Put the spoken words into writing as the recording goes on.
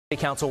The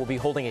Council will be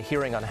holding a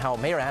hearing on how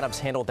Mayor Adams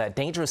handled that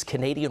dangerous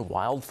Canadian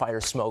wildfire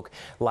smoke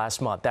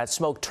last month. That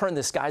smoke turned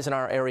the skies in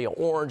our area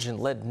orange and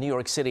led New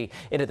York City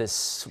into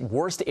the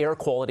worst air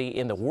quality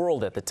in the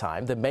world at the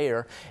time. The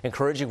mayor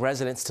encouraging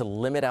residents to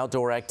limit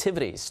outdoor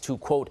activities to,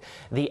 quote,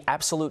 the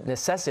absolute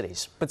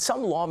necessities. But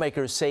some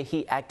lawmakers say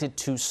he acted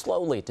too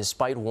slowly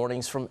despite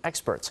warnings from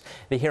experts.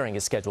 The hearing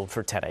is scheduled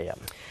for 10 a.m.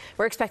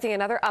 We're expecting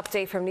another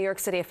update from New York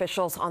City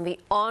officials on the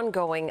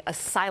ongoing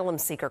asylum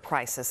seeker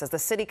crisis as the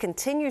city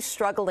continues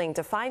struggling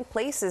to find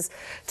places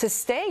to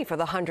stay for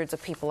the hundreds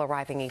of people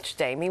arriving each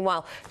day.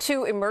 Meanwhile,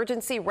 2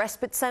 emergency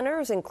respite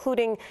centers,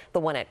 including the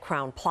one at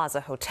Crowne Plaza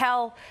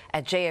Hotel,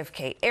 at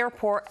JFK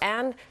Airport,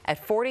 and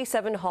at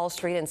 47 Hall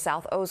Street in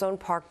South Ozone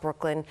Park,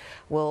 Brooklyn,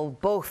 will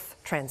both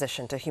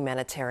transition to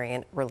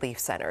humanitarian relief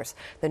centers.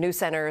 The new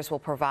centers will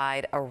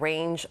provide a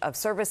range of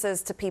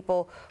services to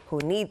people who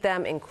need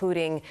them,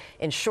 including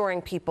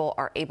ensuring people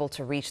are able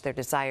to reach their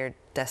desired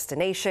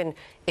destination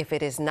if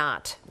it is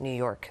not New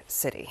York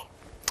City.